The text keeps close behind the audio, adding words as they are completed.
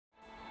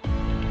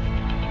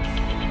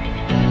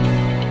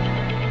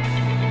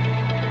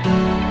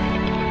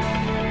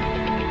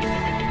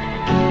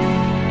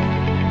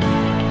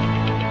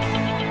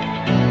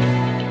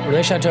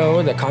Relais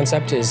Châteaux, the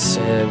concept is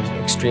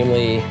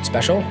extremely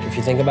special. If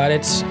you think about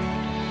it,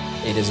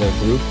 it is a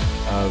group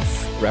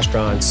of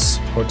restaurants,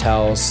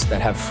 hotels that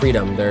have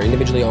freedom. They're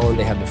individually owned,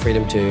 they have the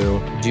freedom to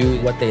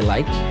do what they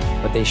like,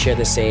 but they share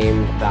the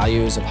same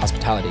values of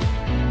hospitality.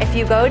 If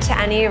you go to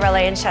any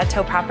Relais and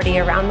Châteaux property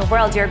around the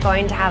world, you're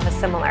going to have a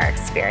similar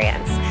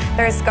experience.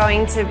 There's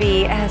going to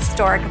be a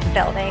historic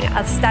building,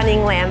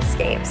 stunning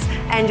landscapes,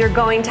 and you're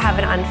going to have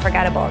an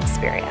unforgettable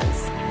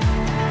experience.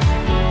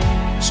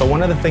 So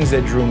one of the things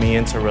that drew me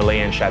into Relais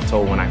and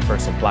Châteaux when I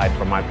first applied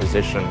for my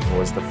position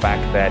was the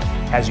fact that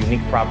it has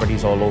unique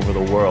properties all over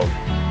the world.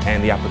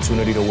 And the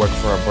opportunity to work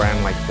for a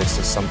brand like this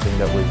is something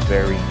that was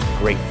very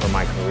great for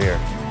my career.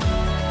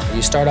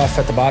 You start off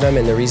at the bottom,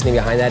 and the reasoning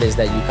behind that is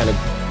that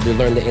you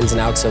learn the ins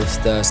and outs of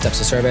the steps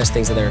of service,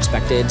 things that are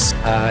expected.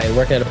 And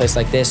working at a place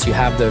like this, you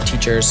have the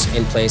teachers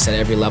in place at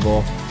every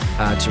level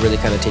to really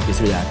kind of take you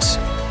through that.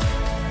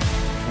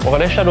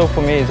 Relais Châteaux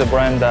for me is a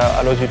brand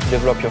that allows you to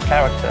develop your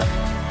character.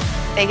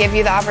 They give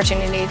you the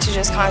opportunity to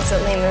just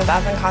constantly move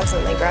up and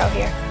constantly grow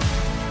here.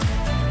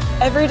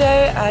 Every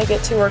day I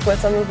get to work with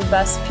some of the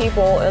best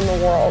people in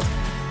the world.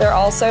 They're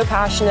all so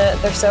passionate,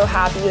 they're so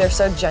happy, they're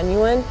so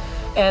genuine,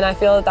 and I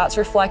feel that that's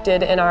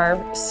reflected in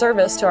our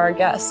service to our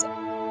guests.